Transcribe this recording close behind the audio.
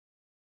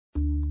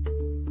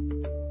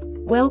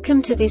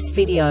Welcome to this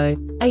video.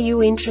 Are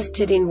you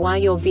interested in why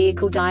your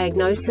vehicle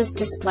diagnosis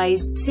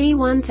displays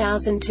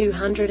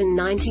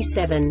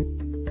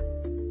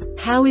C1297?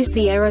 How is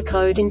the error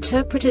code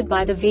interpreted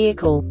by the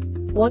vehicle?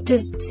 What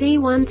does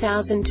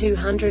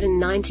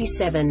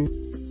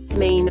C1297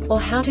 mean,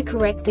 or how to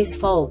correct this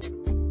fault?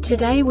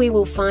 Today we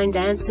will find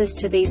answers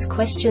to these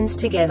questions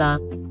together.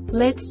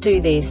 Let's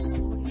do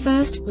this.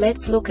 First,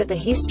 let's look at the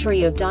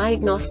history of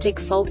diagnostic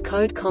fault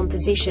code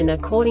composition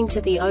according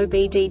to the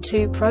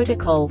OBD2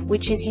 protocol,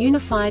 which is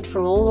unified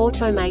for all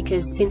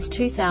automakers since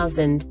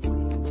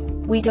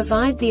 2000. We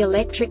divide the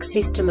electric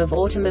system of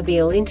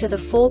automobile into the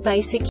four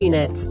basic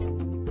units: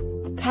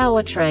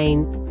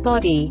 powertrain,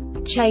 body,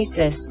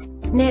 chassis,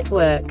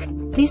 network.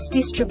 This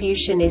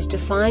distribution is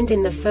defined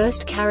in the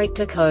first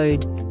character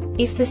code.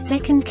 If the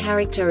second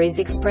character is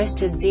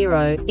expressed as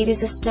 0, it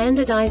is a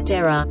standardized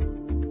error.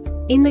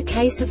 In the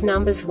case of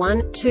numbers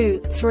 1,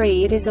 2,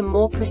 3, it is a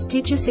more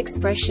prestigious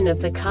expression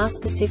of the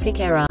car-specific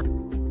error.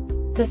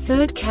 The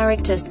third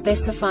character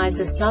specifies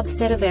a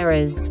subset of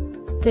errors.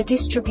 The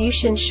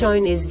distribution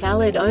shown is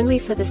valid only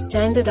for the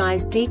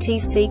standardized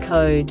DTC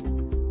code.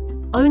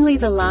 Only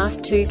the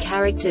last two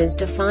characters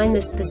define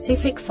the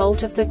specific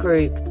fault of the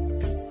group.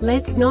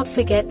 Let's not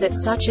forget that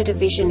such a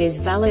division is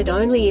valid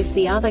only if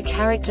the other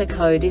character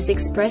code is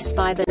expressed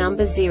by the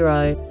number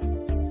 0.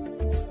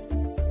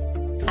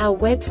 Our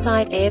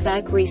website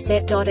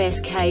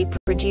airbagreset.sk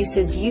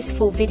produces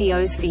useful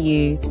videos for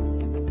you.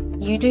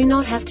 You do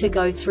not have to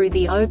go through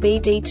the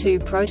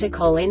OBD2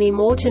 protocol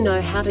anymore to know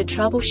how to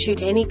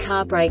troubleshoot any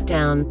car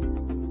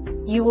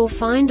breakdown. You will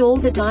find all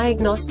the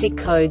diagnostic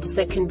codes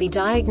that can be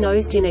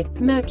diagnosed in a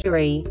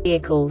Mercury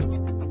vehicles.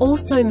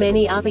 Also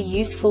many other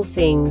useful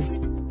things.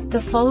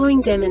 The following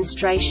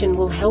demonstration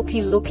will help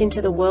you look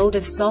into the world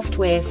of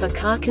software for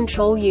car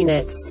control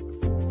units.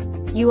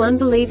 You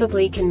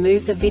unbelievably can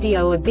move the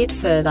video a bit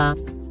further.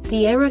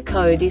 The error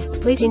code is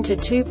split into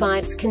 2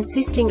 bytes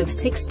consisting of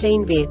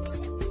 16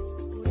 bits.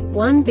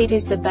 1 bit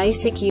is the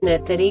basic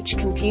unit that each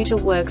computer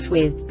works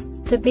with.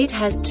 The bit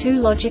has 2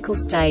 logical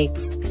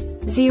states: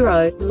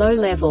 0, low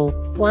level,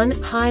 1,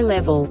 high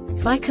level.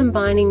 By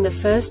combining the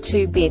first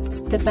 2 bits,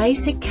 the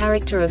basic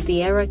character of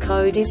the error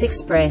code is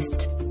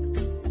expressed.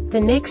 The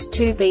next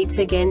 2 beats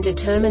again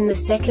determine the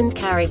second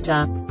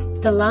character.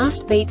 The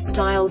last beat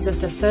styles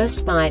of the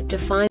first byte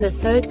define the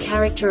third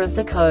character of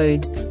the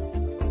code.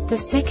 The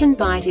second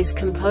byte is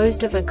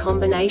composed of a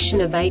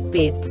combination of 8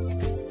 bits.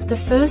 The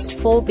first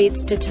 4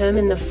 bits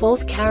determine the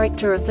fourth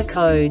character of the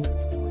code.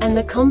 And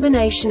the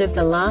combination of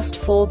the last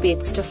 4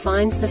 bits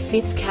defines the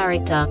fifth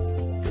character.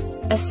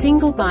 A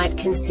single byte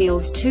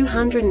conceals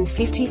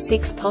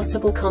 256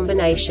 possible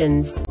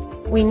combinations.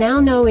 We now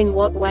know in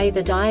what way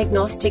the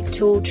diagnostic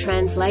tool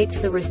translates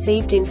the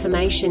received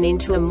information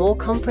into a more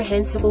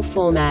comprehensible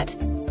format.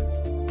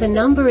 The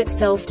number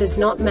itself does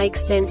not make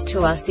sense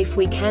to us if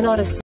we cannot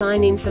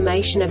assign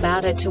information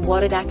about it to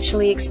what it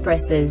actually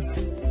expresses.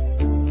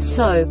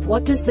 So,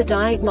 what does the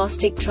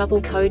Diagnostic Trouble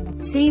Code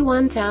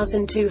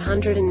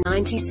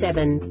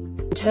C1297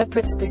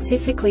 interpret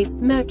specifically for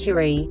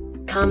Mercury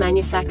car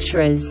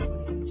manufacturers?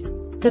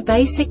 The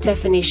basic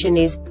definition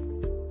is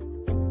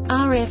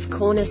RF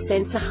corner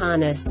sensor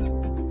harness.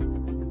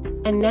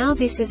 And now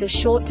this is a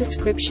short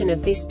description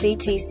of this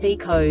DTC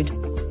code.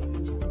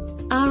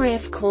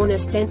 RF corner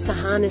sensor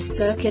harness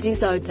circuit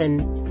is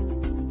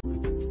open.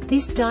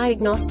 This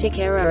diagnostic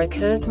error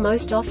occurs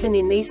most often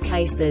in these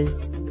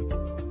cases.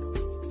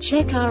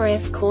 Check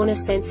RF corner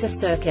sensor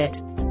circuit.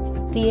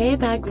 The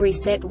Airbag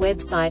Reset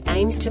website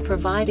aims to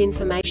provide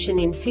information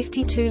in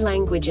 52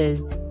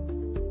 languages.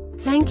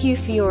 Thank you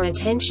for your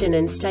attention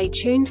and stay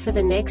tuned for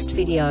the next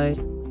video.